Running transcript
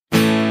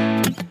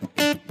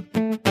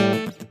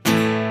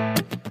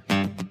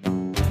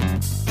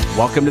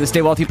Welcome to the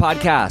Stay Wealthy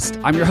Podcast.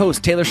 I'm your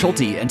host, Taylor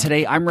Schulte, and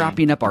today I'm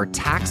wrapping up our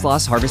tax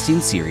loss harvesting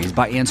series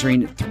by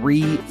answering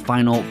 3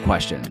 final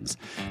questions.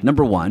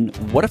 Number 1,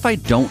 what if I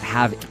don't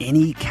have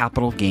any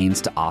capital gains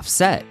to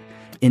offset?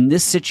 In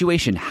this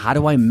situation, how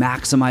do I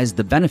maximize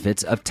the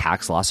benefits of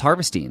tax loss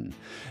harvesting?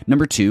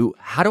 Number 2,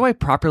 how do I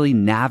properly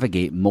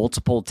navigate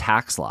multiple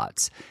tax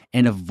lots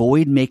and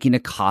avoid making a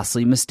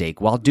costly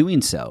mistake while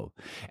doing so?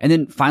 And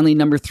then finally,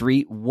 number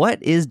 3,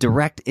 what is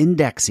direct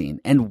indexing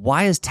and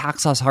why is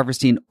tax loss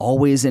harvesting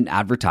always an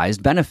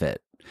advertised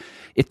benefit?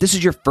 If this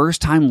is your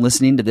first time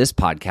listening to this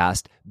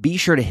podcast, be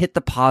sure to hit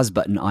the pause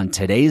button on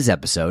today's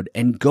episode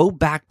and go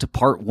back to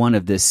part 1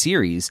 of this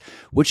series,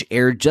 which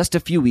aired just a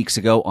few weeks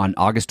ago on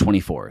August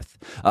 24th.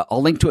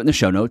 I'll link to it in the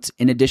show notes,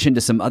 in addition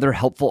to some other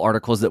helpful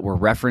articles that were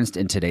referenced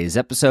in today's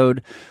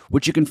episode,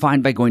 which you can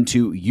find by going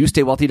to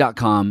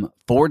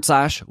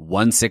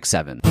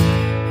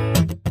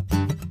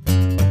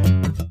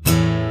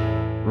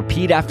youstaywealthy.com/167.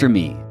 Repeat after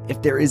me.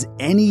 If there is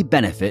any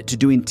benefit to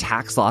doing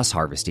tax loss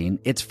harvesting,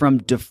 it's from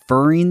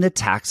deferring the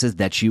taxes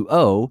that you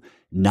owe,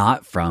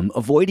 not from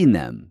avoiding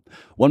them.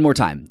 One more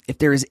time. If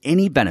there is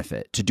any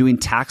benefit to doing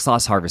tax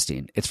loss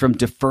harvesting, it's from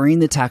deferring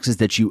the taxes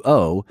that you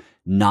owe,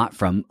 not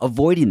from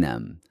avoiding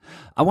them.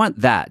 I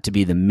want that to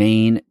be the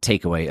main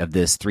takeaway of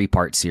this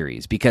 3-part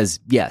series because,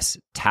 yes,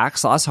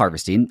 tax loss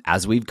harvesting,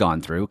 as we've gone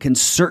through, can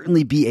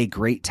certainly be a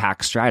great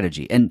tax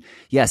strategy. And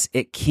yes,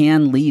 it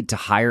can lead to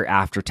higher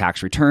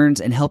after-tax returns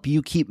and help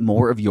you keep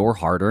more of your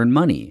hard-earned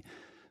money.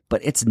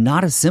 But it's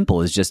not as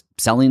simple as just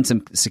selling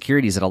some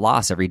securities at a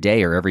loss every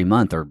day or every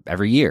month or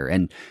every year.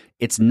 And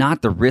it's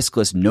not the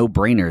riskless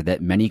no-brainer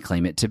that many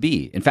claim it to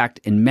be. In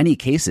fact, in many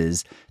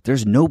cases,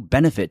 there's no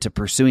benefit to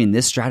pursuing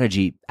this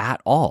strategy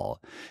at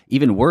all.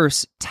 Even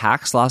worse,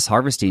 tax loss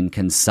harvesting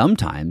can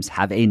sometimes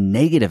have a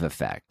negative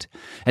effect.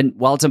 And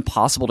while it's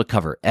impossible to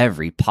cover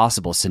every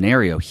possible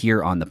scenario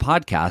here on the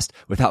podcast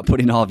without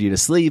putting all of you to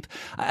sleep,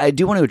 I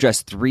do want to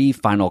address 3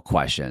 final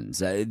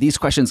questions. These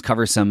questions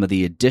cover some of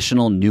the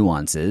additional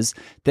nuances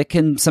that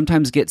can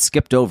sometimes get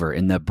skipped over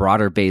in the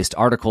broader-based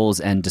articles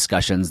and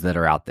discussions that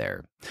are out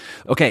there.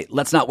 Okay,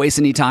 let's not waste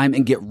any time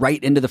and get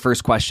right into the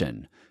first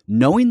question.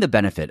 Knowing the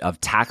benefit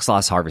of tax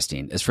loss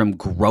harvesting is from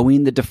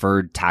growing the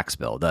deferred tax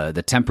bill,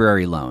 the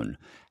temporary loan.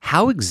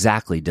 How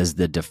exactly does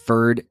the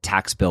deferred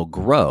tax bill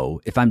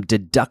grow if I'm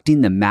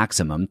deducting the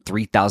maximum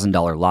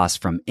 $3,000 loss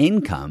from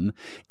income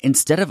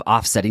instead of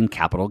offsetting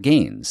capital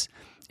gains?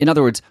 In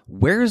other words,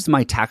 where's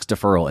my tax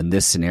deferral in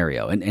this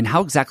scenario? And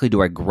how exactly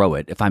do I grow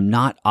it if I'm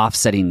not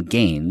offsetting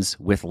gains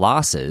with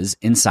losses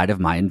inside of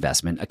my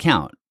investment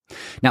account?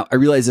 Now, I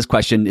realize this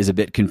question is a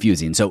bit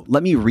confusing, so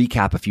let me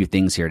recap a few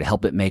things here to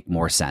help it make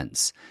more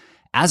sense.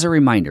 As a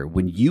reminder,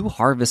 when you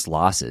harvest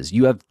losses,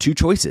 you have 2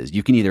 choices.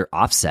 You can either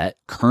offset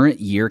current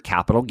year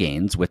capital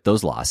gains with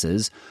those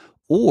losses,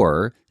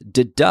 or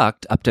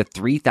deduct up to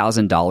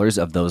 $3,000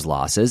 of those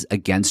losses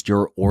against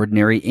your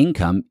ordinary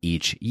income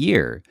each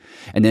year.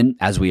 And then,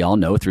 as we all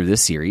know through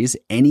this series,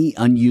 any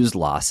unused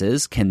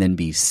losses can then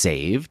be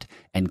saved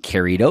and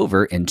carried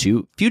over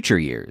into future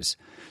years.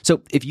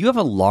 So if you have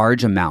a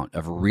large amount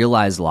of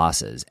realized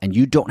losses and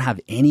you don't have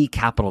any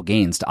capital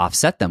gains to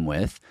offset them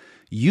with,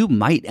 you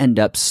might end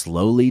up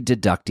slowly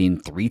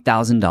deducting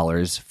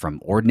 $3,000 from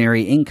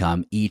ordinary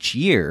income each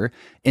year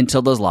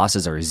until those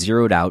losses are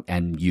zeroed out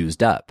and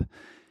used up.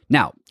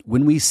 Now,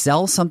 when we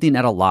sell something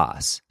at a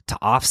loss to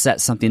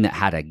offset something that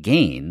had a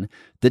gain,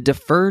 the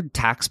deferred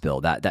tax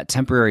bill, that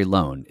temporary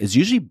loan, is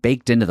usually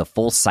baked into the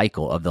full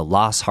cycle of the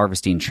loss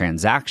harvesting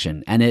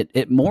transaction, and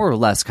it more or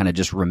less kind of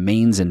just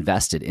remains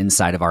invested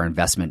inside of our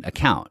investment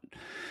account.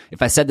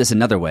 If I said this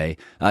another way,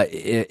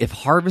 if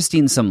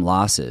harvesting some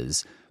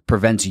losses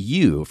prevents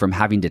you from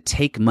having to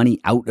take money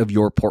out of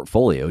your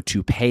portfolio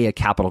to pay a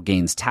capital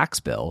gains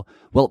tax bill,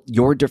 well,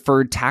 your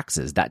deferred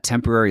taxes, that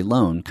temporary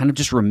loan, kind of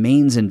just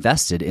remains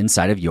invested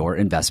inside of your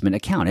investment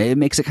account. It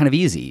makes it kind of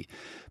easy.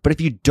 But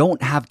if you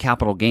don't have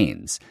capital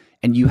gains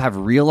and you have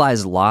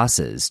realized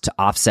losses to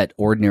offset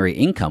ordinary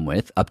income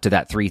with up to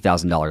that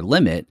 $3,000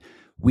 limit,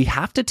 we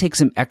have to take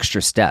some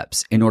extra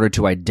steps in order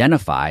to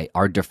identify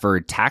our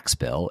deferred tax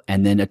bill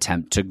and then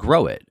attempt to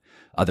grow it.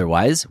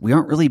 Otherwise, we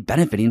aren't really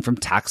benefiting from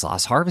tax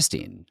loss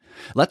harvesting.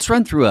 Let's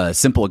run through a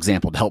simple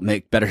example to help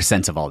make better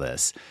sense of all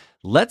this.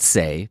 Let's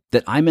say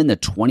that I'm in the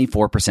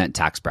 24%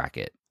 tax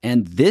bracket,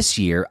 and this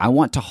year I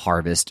want to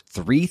harvest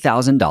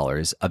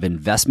 $3,000 of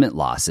investment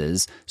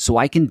losses so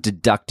I can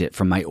deduct it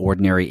from my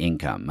ordinary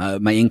income,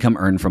 my income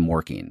earned from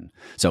working.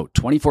 So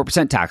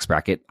 24% tax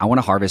bracket, I want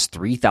to harvest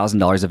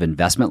 $3,000 of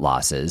investment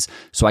losses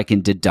so I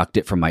can deduct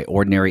it from my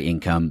ordinary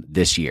income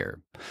this year.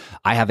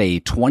 I have a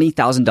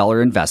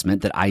 $20,000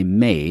 investment that I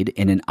made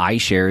in an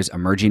iShares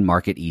emerging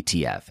market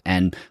ETF.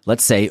 And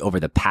let's say over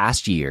the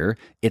past year,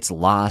 it's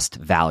lost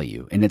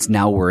value and it's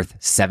now worth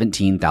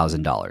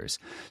 $17,000.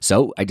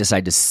 So I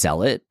decide to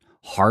sell it,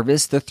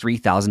 harvest the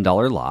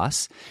 $3,000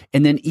 loss,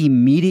 and then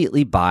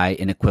immediately buy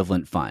an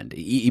equivalent fund.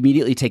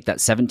 Immediately take that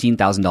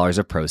 $17,000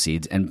 of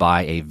proceeds and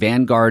buy a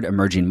Vanguard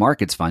Emerging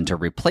Markets fund to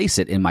replace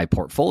it in my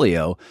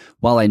portfolio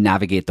while I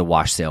navigate the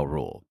wash sale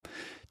rule.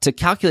 To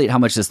calculate how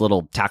much this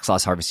little tax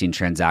loss harvesting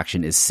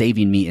transaction is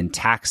saving me in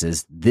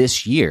taxes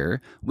this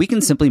year, we can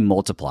simply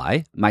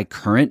multiply my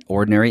current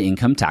ordinary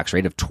income tax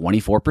rate of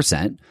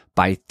 24%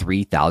 by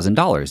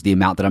 $3,000, the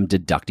amount that I'm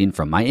deducting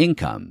from my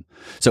income.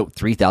 So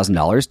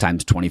 $3,000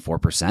 times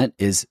 24%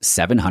 is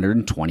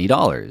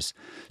 $720.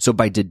 So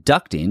by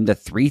deducting the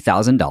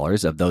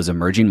 $3,000 of those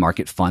emerging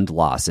market fund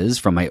losses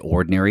from my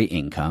ordinary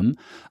income,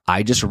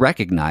 I just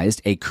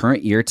recognized a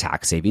current year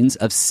tax savings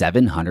of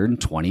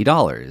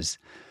 $720.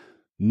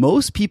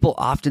 Most people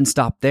often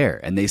stop there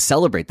and they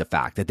celebrate the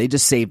fact that they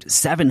just saved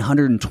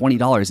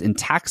 $720 in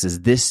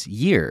taxes this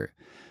year.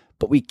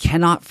 But we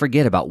cannot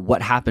forget about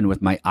what happened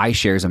with my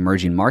iShares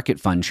Emerging Market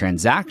Fund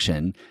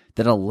transaction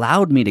that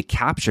allowed me to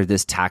capture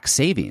this tax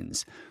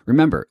savings.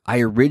 Remember,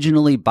 I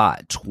originally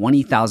bought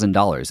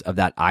 $20,000 of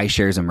that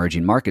iShares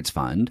Emerging Markets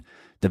Fund.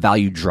 The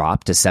value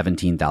dropped to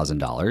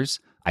 $17,000.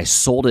 I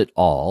sold it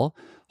all,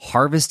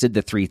 harvested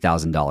the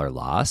 $3,000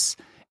 loss,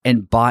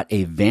 and bought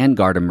a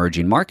Vanguard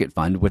Emerging Market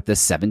Fund with the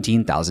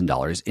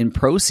 $17,000 in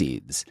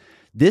proceeds.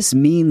 This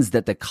means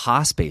that the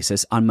cost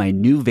basis on my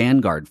new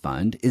Vanguard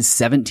fund is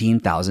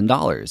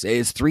 $17,000.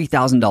 It's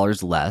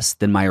 $3,000 less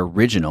than my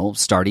original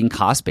starting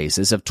cost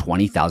basis of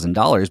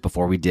 $20,000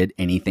 before we did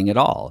anything at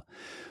all.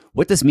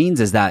 What this means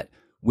is that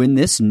when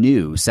this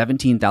new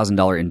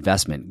 $17,000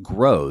 investment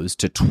grows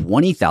to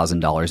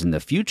 $20,000 in the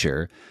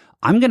future,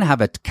 I'm going to have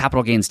a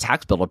capital gains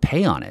tax bill to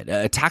pay on it,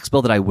 a tax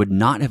bill that I would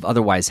not have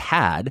otherwise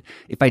had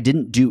if I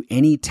didn't do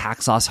any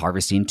tax loss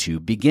harvesting to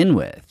begin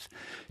with.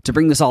 To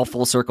bring this all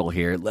full circle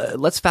here,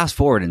 let's fast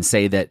forward and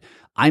say that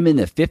I'm in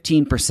the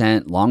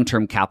 15%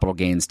 long-term capital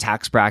gains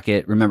tax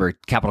bracket. Remember,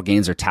 capital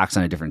gains are taxed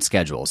on a different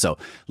schedule. So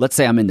let's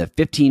say I'm in the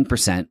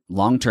 15%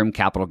 long-term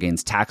capital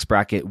gains tax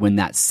bracket when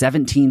that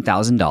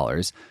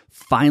 $17,000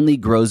 finally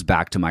grows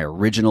back to my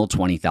original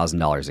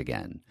 $20,000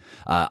 again.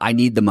 I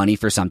need the money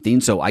for something,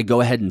 so I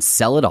go ahead and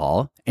sell it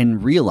all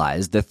and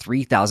realize the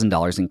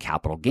 $3,000 in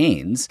capital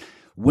gains.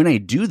 When I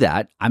do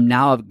that, I'm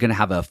now going to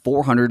have a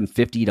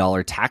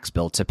 $450 tax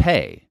bill to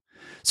pay.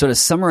 So to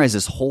summarize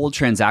this whole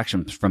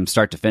transaction from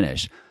start to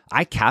finish,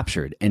 I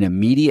captured an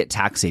immediate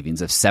tax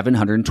savings of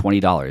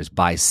 $720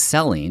 by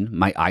selling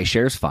my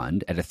iShares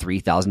fund at a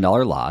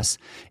 $3,000 loss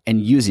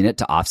and using it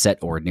to offset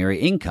ordinary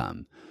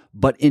income.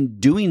 But in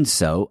doing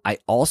so, I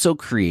also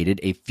created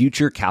a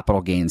future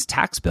capital gains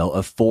tax bill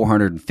of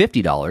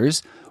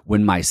 $450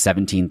 when my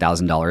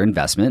 $17,000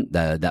 investment,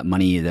 that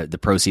money, the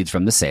proceeds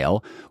from the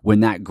sale,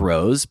 when that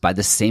grows by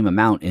the same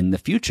amount in the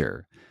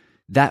future.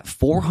 That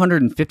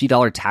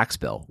 $450 tax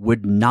bill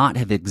would not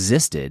have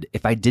existed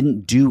if I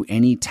didn't do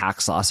any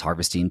tax loss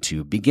harvesting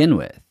to begin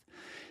with.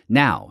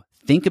 Now,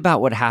 think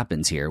about what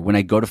happens here when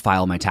I go to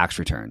file my tax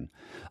return.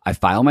 I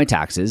file my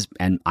taxes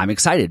and I'm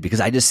excited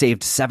because I just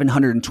saved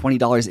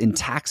 $720 in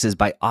taxes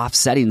by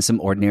offsetting some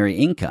ordinary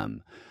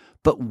income.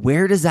 But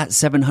where does that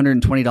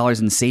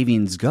 $720 in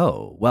savings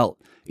go? Well,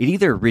 it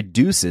either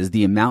reduces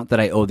the amount that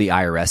I owe the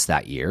IRS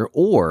that year,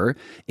 or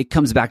it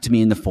comes back to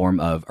me in the form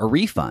of a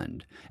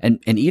refund. And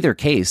in either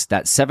case,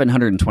 that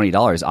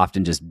 $720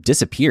 often just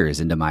disappears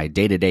into my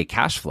day-to-day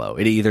cash flow.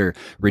 It either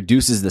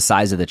reduces the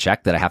size of the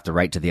check that I have to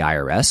write to the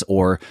IRS,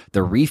 or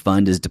the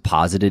refund is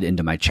deposited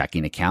into my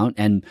checking account.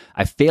 And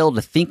I fail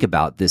to think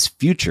about this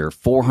future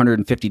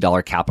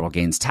 $450 capital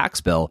gains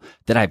tax bill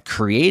that I've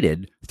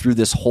created through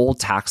this whole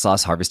tax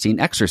loss harvesting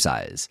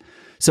exercise.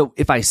 So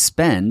if I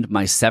spend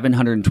my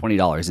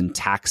 $720 in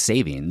tax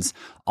savings,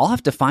 I'll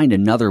have to find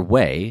another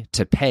way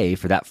to pay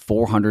for that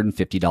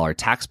 $450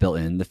 tax bill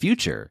in the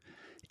future.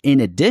 In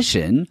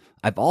addition,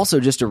 I've also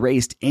just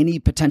erased any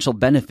potential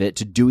benefit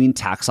to doing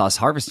tax loss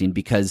harvesting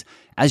because,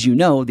 as you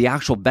know, the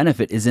actual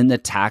benefit is in the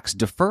tax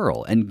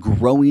deferral and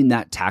growing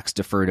that tax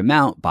deferred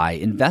amount by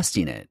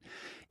investing it.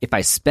 If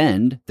I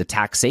spend the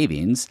tax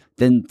savings,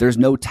 then there's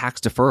no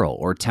tax deferral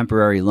or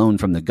temporary loan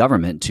from the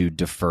government to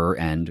defer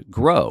and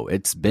grow.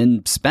 It's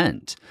been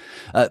spent.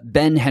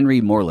 Ben Henry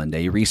Moreland,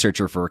 a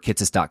researcher for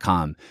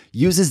Kitces.com,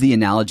 uses the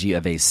analogy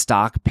of a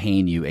stock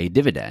paying you a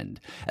dividend.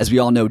 As we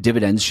all know,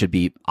 dividends should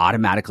be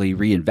automatically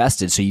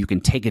reinvested so you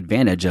can take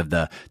advantage of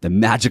the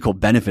magical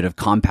benefit of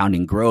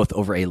compounding growth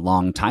over a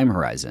long time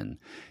horizon.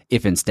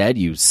 If instead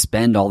you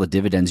spend all the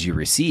dividends you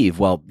receive,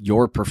 well,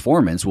 your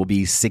performance will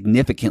be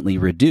significantly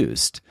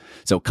reduced.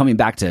 So coming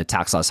back to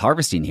tax loss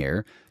harvesting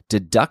here,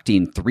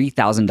 deducting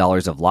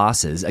 $3,000 of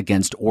losses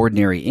against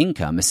ordinary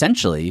income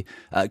essentially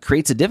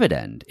creates a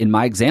dividend. In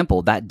my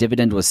example, that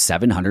dividend was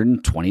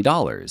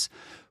 $720.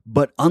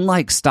 But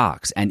unlike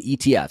stocks and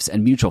ETFs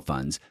and mutual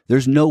funds,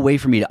 there's no way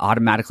for me to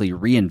automatically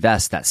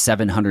reinvest that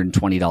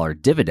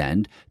 $720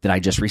 dividend that I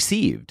just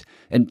received.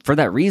 And for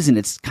that reason,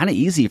 it's kind of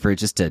easy for it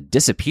just to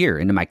disappear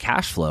into my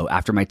cash flow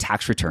after my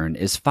tax return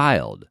is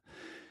filed.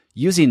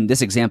 Using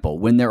this example,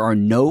 when there are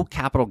no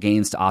capital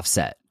gains to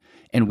offset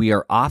and we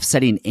are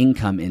offsetting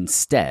income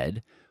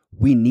instead,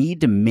 we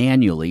need to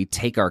manually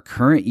take our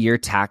current year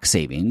tax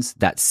savings,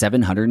 that's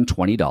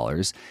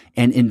 $720,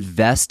 and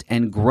invest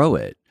and grow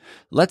it.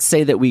 Let's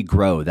say that we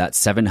grow that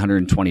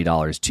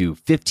 $720 to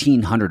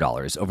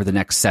 $1,500 over the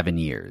next 7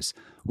 years.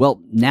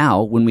 Well,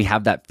 now when we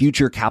have that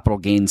future capital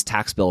gains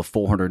tax bill of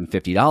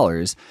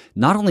 $450,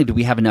 not only do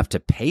we have enough to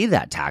pay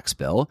that tax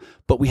bill,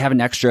 but we have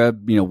an extra,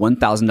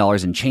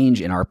 $1,000 in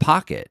change in our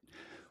pocket.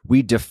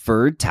 We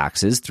deferred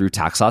taxes through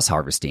tax loss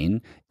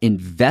harvesting,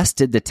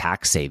 invested the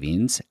tax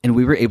savings, and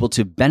we were able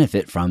to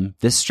benefit from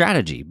this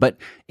strategy. But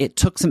it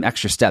took some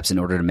extra steps in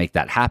order to make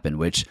that happen,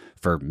 which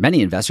for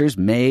many investors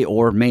may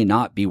or may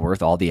not be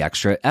worth all the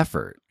extra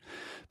effort.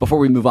 Before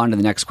we move on to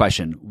the next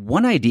question,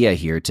 one idea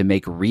here to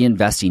make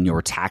reinvesting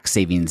your tax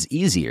savings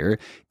easier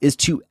is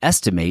to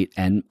estimate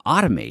and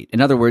automate. In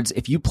other words,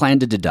 if you plan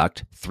to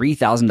deduct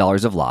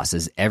 $3,000 of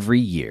losses every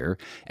year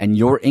and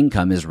your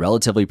income is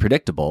relatively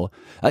predictable,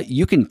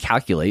 you can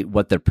calculate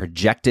what the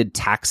projected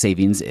tax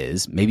savings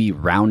is, maybe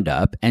round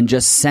up, and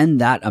just send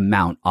that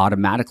amount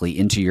automatically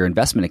into your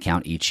investment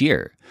account each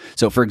year.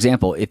 So for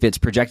example, if it's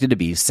projected to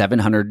be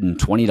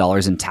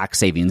 $720 in tax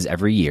savings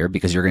every year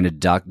because you're going to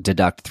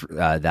deduct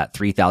that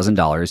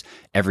 $3,000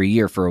 every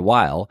year for a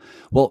while,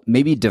 well,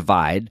 maybe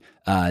divide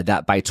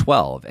that by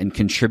 12 and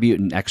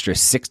contribute an extra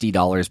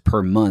 $60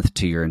 per month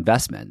to your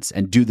investments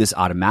and do this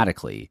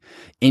automatically.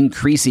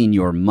 Increasing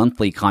your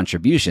monthly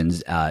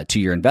contributions to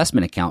your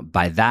investment account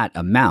by that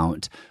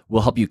amount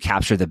will help you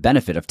capture the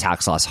benefit of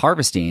tax loss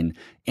harvesting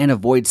and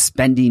avoid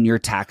spending your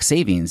tax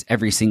savings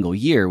every single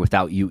year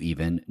without you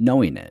even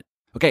knowing it.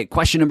 Okay,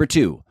 question number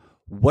 2.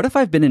 What if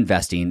I've been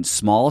investing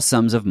small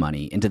sums of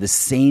money into the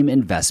same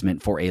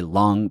investment for a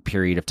long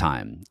period of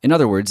time? In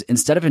other words,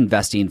 instead of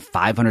investing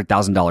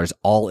 $500,000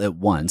 all at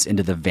once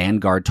into the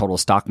Vanguard Total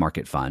Stock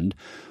Market Fund,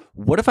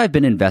 what if I've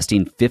been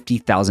investing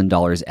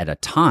 $50,000 at a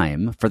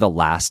time for the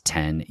last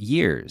 10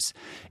 years?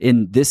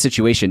 In this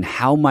situation,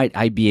 how might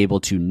I be able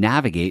to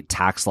navigate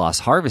tax loss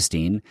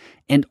harvesting,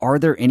 and are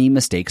there any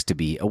mistakes to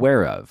be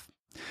aware of?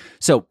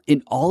 So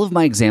in all of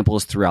my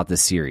examples throughout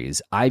this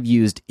series, I've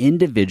used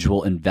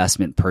individual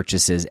investment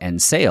purchases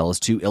and sales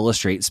to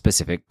illustrate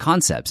specific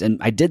concepts. And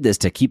I did this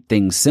to keep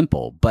things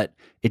simple, but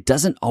it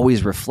doesn't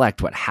always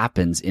reflect what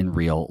happens in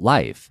real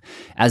life.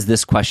 As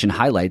this question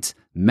highlights,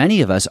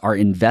 many of us are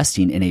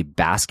investing in a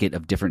basket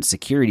of different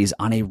securities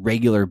on a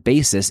regular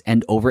basis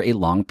and over a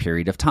long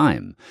period of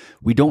time.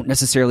 We don't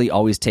necessarily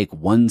always take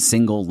one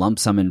single lump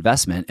sum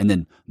investment and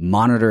then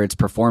monitor its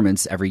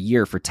performance every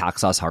year for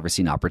tax loss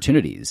harvesting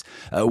opportunities.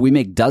 We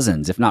make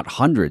dozens, if not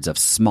hundreds, of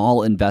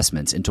small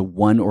investments into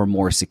one or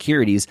more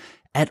securities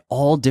at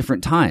all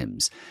different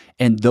times.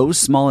 And those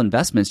small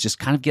investments just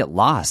kind of get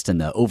lost in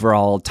the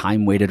overall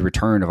time-weighted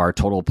return of our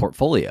total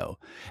portfolio.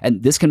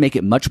 And this can make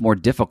it much more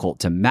difficult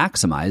to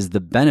maximize the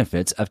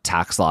benefits of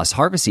tax loss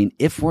harvesting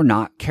if we're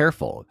not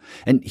careful.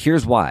 And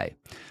here's why.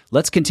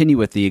 Let's continue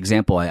with the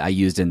example I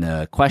used in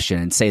the question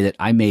and say that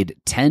I made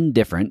 10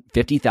 different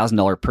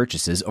 $50,000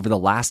 purchases over the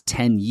last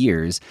 10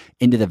 years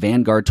into the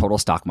Vanguard Total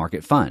Stock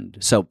Market Fund.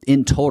 So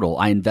in total,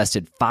 I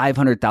invested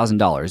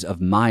 $500,000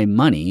 of my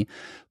money,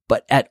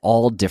 but at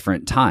all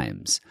different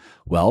times.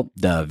 Well,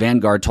 the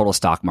Vanguard Total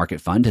Stock Market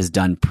Fund has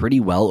done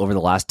pretty well over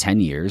the last 10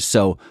 years.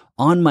 So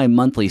on my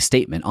monthly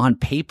statement, on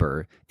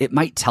paper, it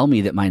might tell me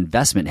that my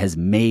investment has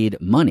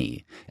made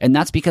money. And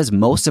that's because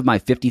most of my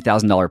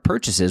 $50,000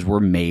 purchases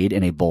were made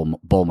in a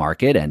bull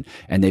market and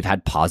they've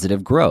had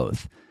positive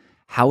growth.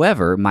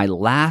 However, my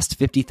last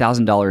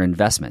 $50,000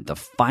 investment, the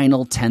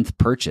final 10th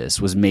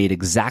purchase, was made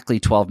exactly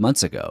 12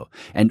 months ago.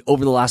 And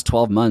over the last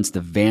 12 months,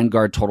 the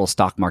Vanguard Total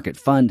Stock Market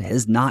Fund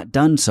has not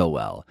done so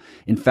well.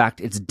 In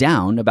fact, it's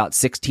down about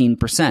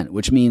 16%,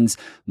 which means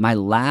my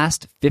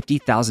last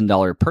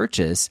 $50,000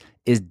 purchase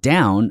is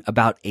down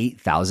about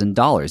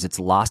 $8,000. It's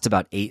lost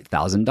about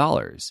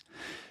 $8,000.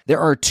 There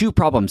are 2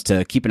 problems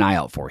to keep an eye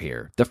out for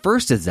here. The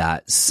first is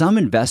that some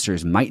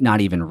investors might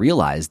not even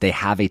realize they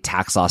have a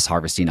tax loss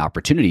harvesting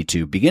opportunity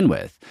to begin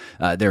with.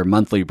 Their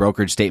monthly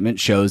brokerage statement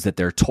shows that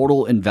their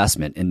total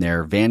investment in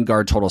their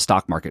Vanguard Total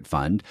Stock Market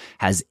Fund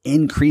has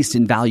increased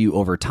in value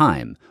over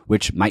time,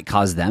 which might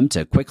cause them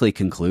to quickly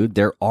conclude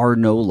there are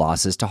no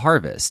losses to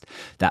harvest.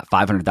 That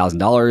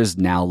 $500,000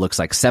 now looks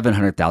like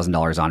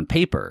 $700,000 on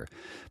paper.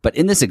 But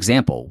in this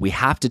example, we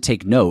have to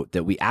take note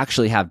that we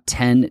actually have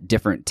 10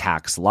 different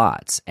tax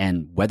lots.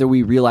 And whether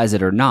we realize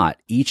it or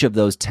not, each of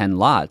those 10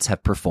 lots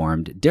have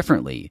performed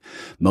differently.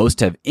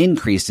 Most have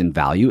increased in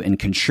value and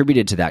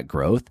contributed to that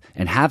growth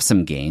and have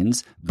some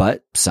gains,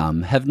 but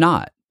some have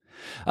not.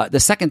 The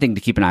second thing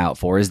to keep an eye out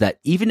for is that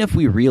even if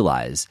we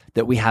realize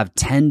that we have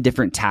 10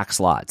 different tax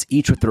lots,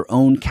 each with their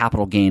own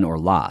capital gain or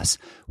loss,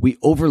 we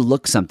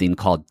overlook something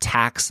called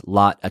tax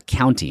lot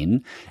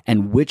accounting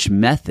and which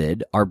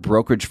method our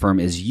brokerage firm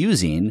is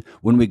using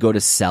when we go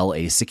to sell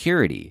a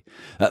security.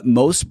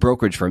 Most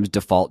brokerage firms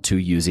default to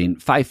using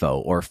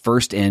FIFO, or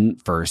first in,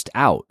 first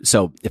out.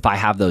 So if I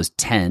have those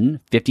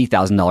 10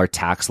 $50,000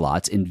 tax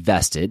lots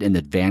invested in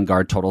the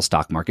Vanguard Total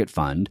Stock Market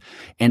Fund,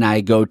 and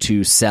I go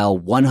to sell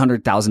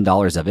 $100,000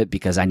 of it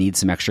because I need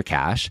some extra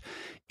cash,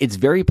 it's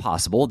very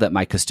possible that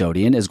my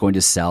custodian is going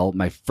to sell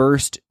my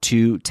first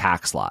 2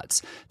 tax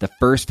lots, the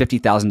first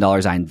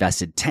 $50,000 I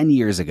invested 10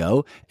 years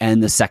ago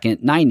and the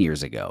second 9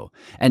 years ago.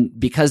 And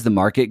because the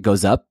market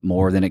goes up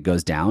more than it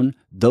goes down,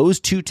 those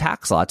 2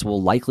 tax lots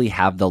will likely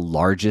have the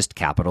largest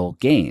capital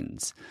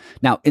gains.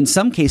 Now, in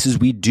some cases,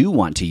 we do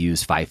want to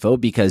use FIFO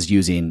because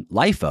using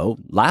LIFO,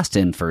 last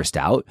in, first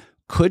out,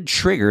 could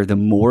trigger the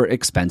more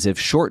expensive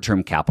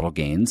short-term capital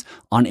gains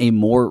on a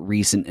more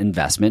recent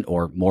investment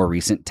or more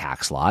recent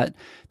tax lot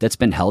that's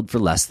been held for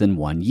less than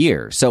 1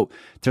 year. So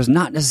there's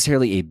not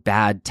necessarily a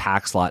bad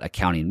tax lot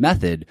accounting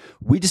method.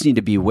 We just need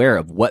to be aware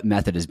of what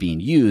method is being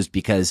used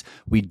because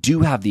we do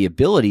have the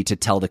ability to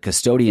tell the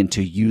custodian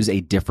to use a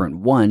different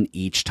one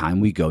each time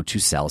we go to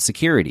sell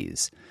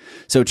securities.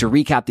 So to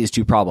recap these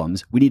 2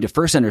 problems, we need to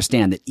first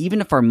understand that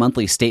even if our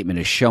monthly statement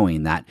is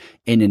showing that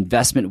an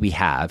investment we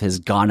have has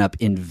gone up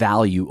in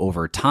value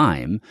over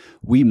time,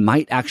 we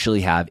might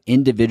actually have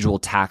individual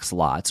tax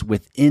lots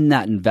within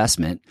that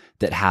investment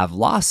that have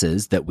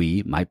losses that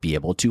we might be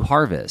able to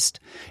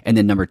harvest. And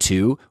then number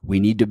 2, we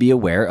need to be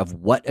aware of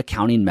what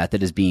accounting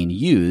method is being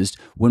used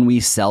when we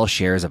sell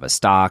shares of a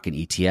stock, an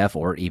ETF,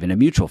 or even a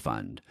mutual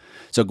fund.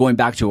 So going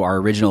back to our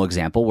original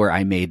example where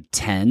I made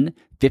 10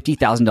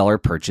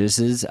 $50,000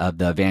 purchases of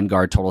the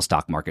Vanguard Total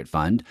Stock Market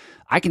Fund,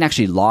 I can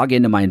actually log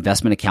into my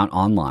investment account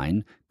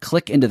online,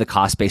 click into the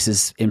cost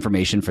basis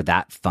information for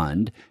that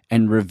fund,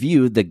 and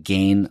review the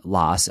gain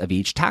loss of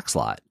each tax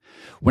lot.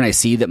 When I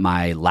see that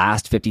my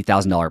last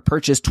 $50,000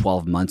 purchase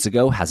 12 months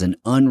ago has an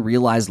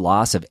unrealized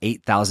loss of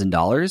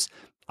 $8,000,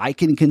 I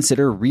can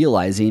consider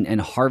realizing and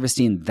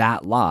harvesting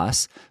that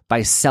loss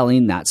by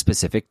selling that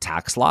specific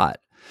tax lot.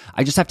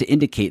 I just have to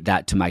indicate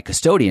that to my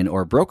custodian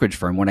or brokerage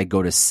firm when I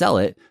go to sell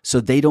it so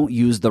they don't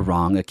use the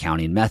wrong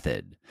accounting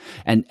method.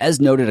 And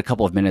as noted a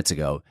couple of minutes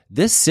ago,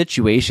 this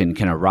situation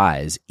can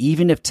arise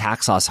even if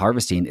tax loss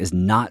harvesting is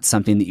not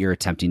something that you're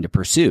attempting to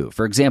pursue.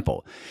 For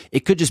example,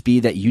 it could just be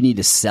that you need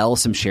to sell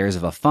some shares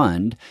of a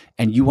fund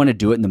and you want to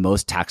do it in the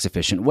most tax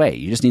efficient way.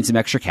 You just need some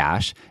extra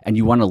cash and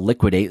you want to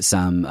liquidate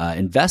some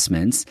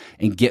investments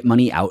and get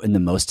money out in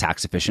the most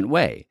tax efficient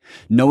way.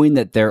 Knowing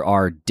that there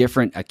are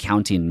different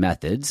accounting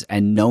methods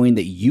and knowing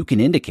that you can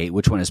indicate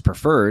which one is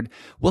preferred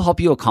will help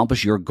you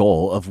accomplish your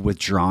goal of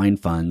withdrawing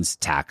funds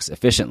tax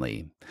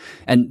efficiently.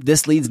 And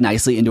this leads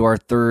nicely into our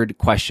third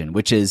question,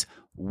 which is,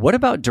 what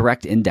about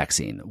direct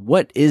indexing?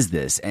 What is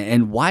this?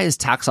 And why is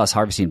tax loss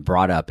harvesting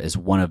brought up as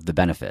one of the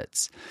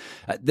benefits?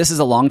 This is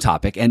a long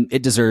topic and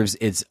it deserves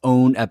its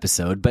own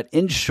episode. But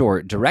in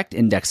short, direct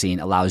indexing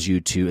allows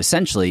you to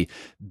essentially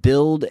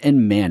build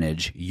and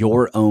manage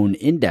your own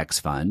index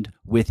fund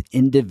with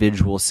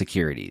individual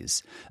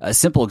securities. A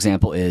simple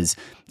example is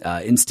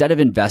instead of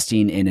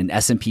investing in an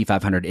S&P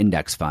 500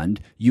 index fund,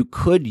 you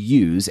could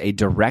use a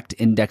direct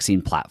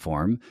indexing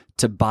platform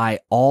to buy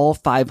all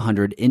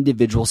 500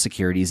 individual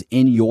securities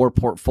in your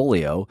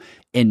portfolio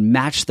and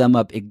match them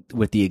up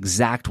with the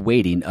exact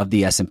weighting of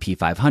the S&P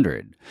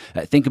 500.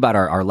 Think about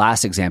our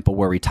last example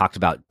where we talked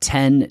about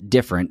 10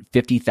 different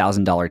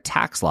 $50,000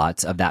 tax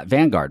lots of that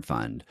Vanguard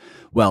fund.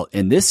 Well,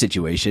 in this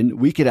situation,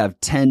 we could have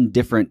 10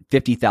 different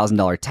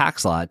 $50,000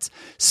 tax lots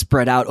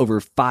spread out over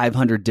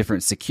 500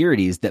 different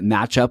securities that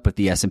match up with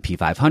the S&P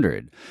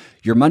 500.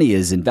 Your money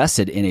is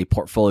invested in a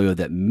portfolio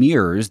that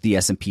mirrors the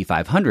S&P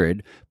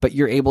 500, but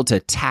you're able to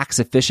tax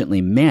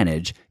efficiently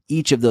manage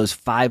each of those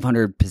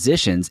 500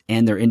 positions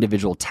and their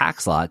individual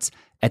tax lots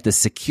at the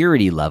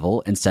security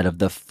level instead of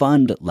the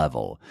fund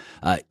level.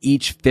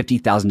 Each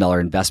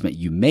 $50,000 investment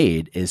you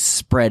made is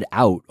spread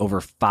out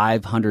over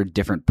 500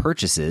 different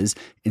purchases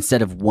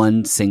instead of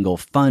one single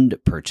fund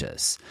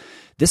purchase.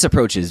 This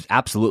approach is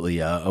absolutely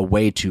a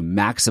way to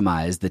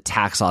maximize the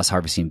tax loss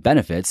harvesting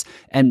benefits,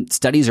 and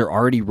studies are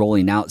already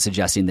rolling out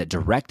suggesting that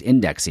direct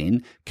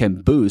indexing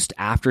can boost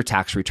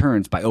after-tax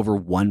returns by over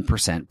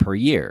 1% per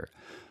year.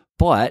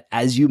 But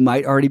as you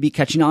might already be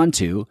catching on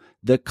to,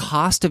 the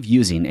cost of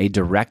using a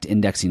direct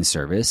indexing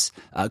service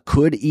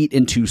could eat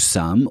into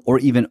some or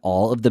even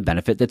all of the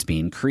benefit that's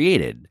being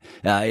created.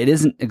 It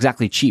isn't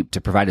exactly cheap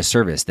to provide a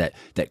service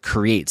that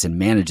creates and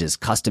manages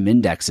custom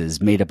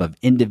indexes made up of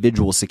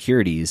individual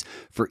securities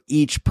for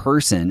each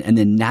person and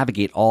then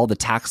navigate all the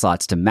tax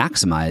lots to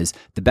maximize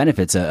the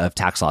benefits of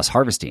tax loss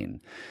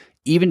harvesting.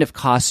 Even if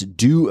costs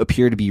do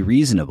appear to be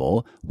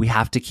reasonable, we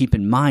have to keep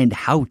in mind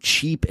how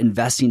cheap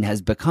investing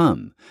has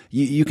become.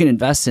 You can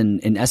invest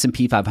in an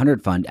S&P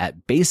 500 fund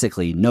at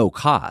basically no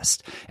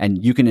cost,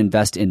 and you can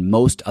invest in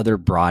most other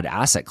broad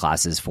asset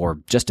classes for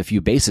just a few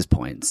basis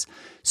points.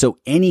 So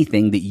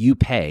anything that you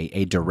pay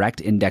a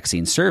direct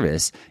indexing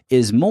service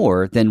is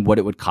more than what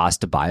it would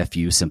cost to buy a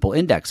few simple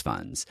index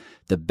funds.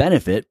 The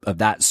benefit of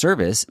that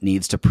service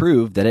needs to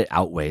prove that it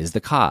outweighs the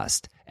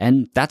cost.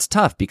 And that's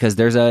tough because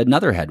there's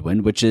another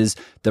headwind, which is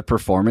the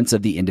performance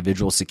of the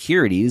individual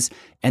securities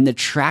and the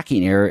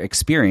tracking error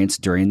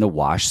experienced during the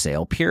wash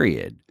sale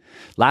period.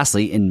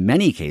 Lastly, in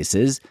many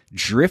cases,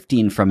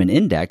 drifting from an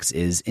index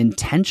is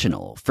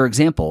intentional. For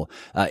example,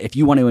 if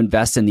you want to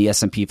invest in the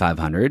S&P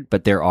 500,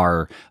 but there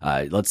are,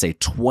 let's say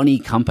 20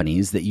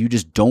 companies that you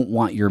just don't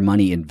want your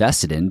money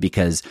invested in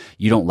because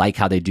you don't like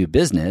how they do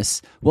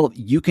business, well,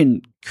 you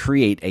can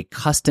create a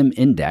custom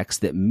index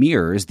that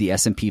mirrors the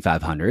S&P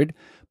 500,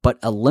 but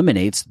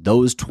eliminates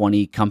those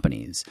 20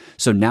 companies.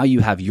 So now you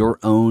have your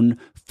own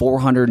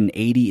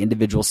 480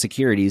 individual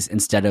securities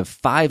instead of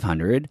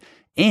 500,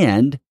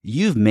 and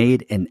you've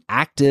made an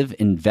active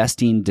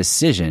investing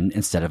decision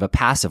instead of a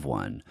passive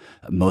one.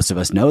 Most of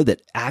us know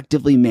that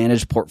actively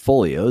managed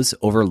portfolios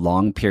over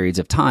long periods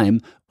of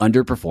time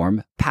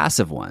underperform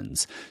passive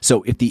ones.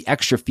 So if the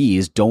extra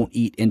fees don't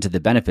eat into the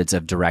benefits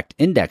of direct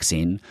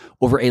indexing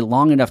over a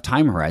long enough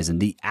time horizon,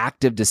 the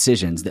active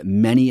decisions that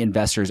many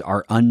investors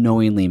are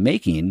unknowingly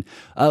making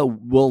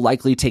will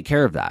likely take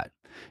care of that.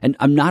 And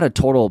I'm not a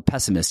total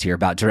pessimist here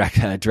about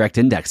direct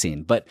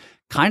indexing, but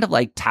kind of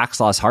like tax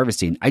loss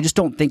harvesting, I just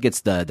don't think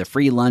it's the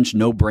free lunch,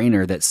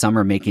 no-brainer that some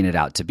are making it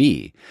out to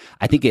be.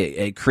 I think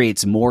it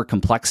creates more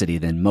complexity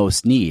than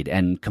most need,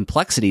 and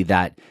complexity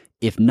that,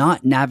 if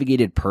not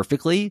navigated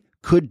perfectly,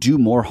 could do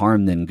more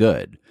harm than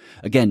good.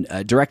 Again,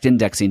 direct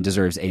indexing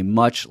deserves a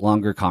much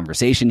longer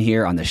conversation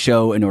here on the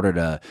show in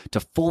order to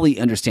fully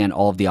understand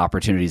all of the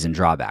opportunities and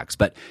drawbacks.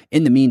 But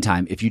in the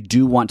meantime, if you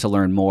do want to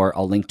learn more,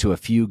 I'll link to a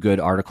few good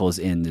articles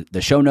in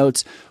the show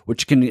notes,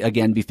 which can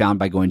again be found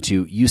by going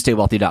to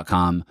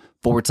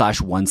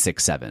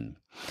youstaywealthy.com/167.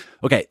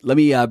 Okay, let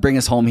me bring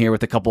us home here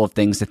with a couple of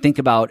things to think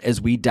about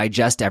as we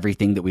digest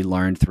everything that we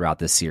learned throughout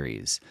this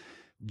series.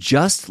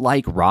 Just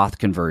like Roth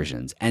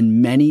conversions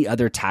and many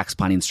other tax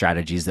planning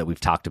strategies that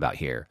we've talked about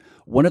here,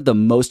 one of the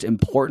most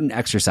important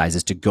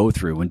exercises to go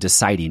through when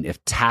deciding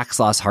if tax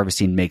loss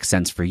harvesting makes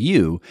sense for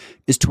you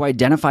is to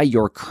identify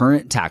your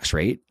current tax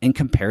rate and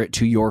compare it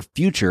to your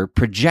future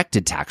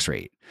projected tax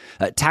rate.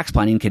 Tax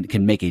planning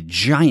can make a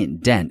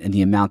giant dent in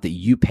the amount that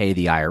you pay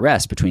the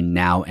IRS between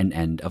now and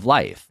end of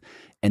life.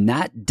 And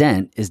that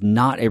dent is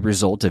not a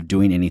result of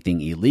doing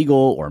anything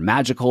illegal or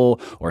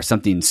magical or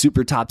something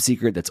super top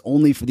secret that's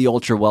only for the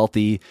ultra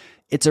wealthy.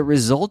 It's a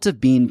result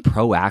of being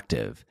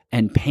proactive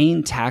and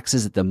paying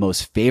taxes at the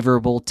most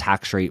favorable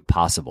tax rate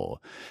possible.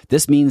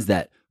 This means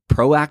that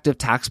proactive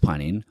tax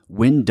planning,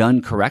 when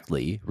done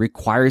correctly,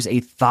 requires a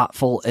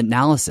thoughtful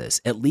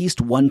analysis at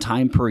least one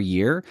time per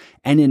year,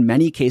 and in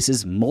many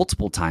cases,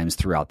 multiple times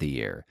throughout the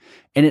year.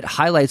 And it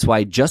highlights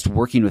why just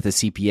working with a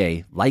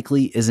CPA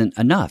likely isn't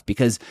enough,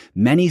 because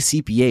many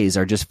CPAs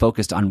are just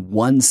focused on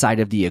one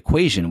side of the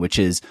equation, which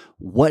is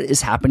what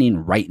is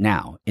happening right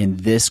now in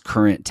this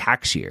current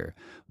tax year.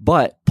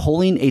 But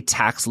pulling a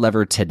tax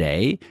lever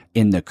today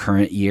in the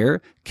current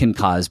year can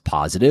cause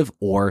positive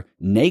or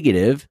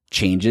negative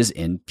changes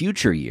in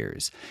future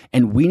years.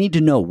 And we need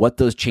to know what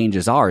those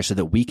changes are so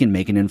that we can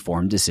make an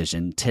informed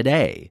decision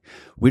today.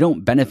 We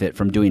don't benefit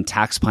from doing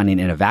tax planning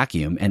in a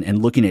vacuum and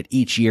looking at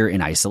each year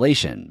in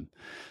isolation.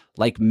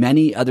 Like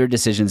many other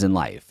decisions in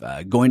life,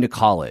 going to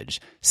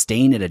college,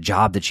 staying at a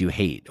job that you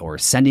hate, or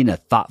sending a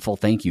thoughtful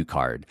thank you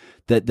card,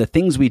 the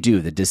things we do,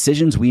 the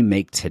decisions we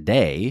make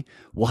today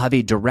will have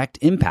a direct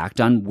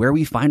impact on where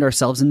we find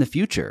ourselves in the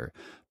future.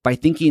 By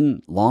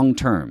thinking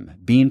long-term,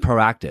 being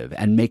proactive,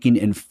 and making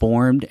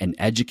informed and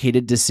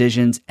educated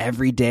decisions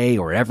every day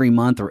or every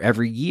month or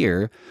every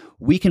year,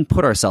 we can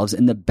put ourselves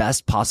in the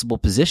best possible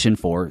position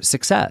for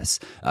success,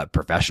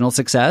 professional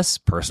success,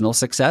 personal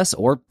success,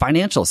 or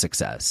financial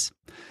success.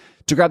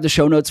 To grab the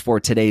show notes for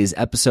today's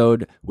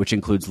episode, which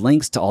includes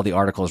links to all the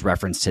articles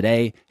referenced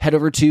today, head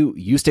over to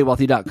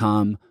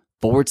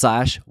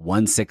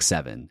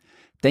youstaywealthy.com/167.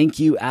 Thank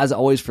you, as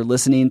always, for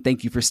listening.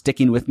 Thank you for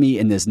sticking with me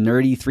in this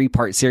nerdy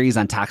 3-part series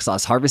on tax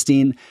loss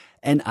harvesting,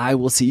 and I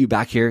will see you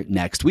back here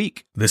next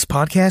week. This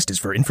podcast is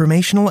for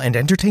informational and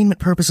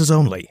entertainment purposes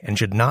only and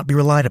should not be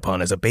relied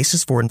upon as a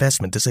basis for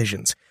investment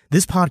decisions.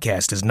 This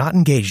podcast is not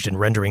engaged in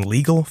rendering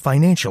legal,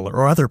 financial,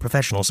 or other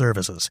professional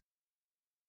services.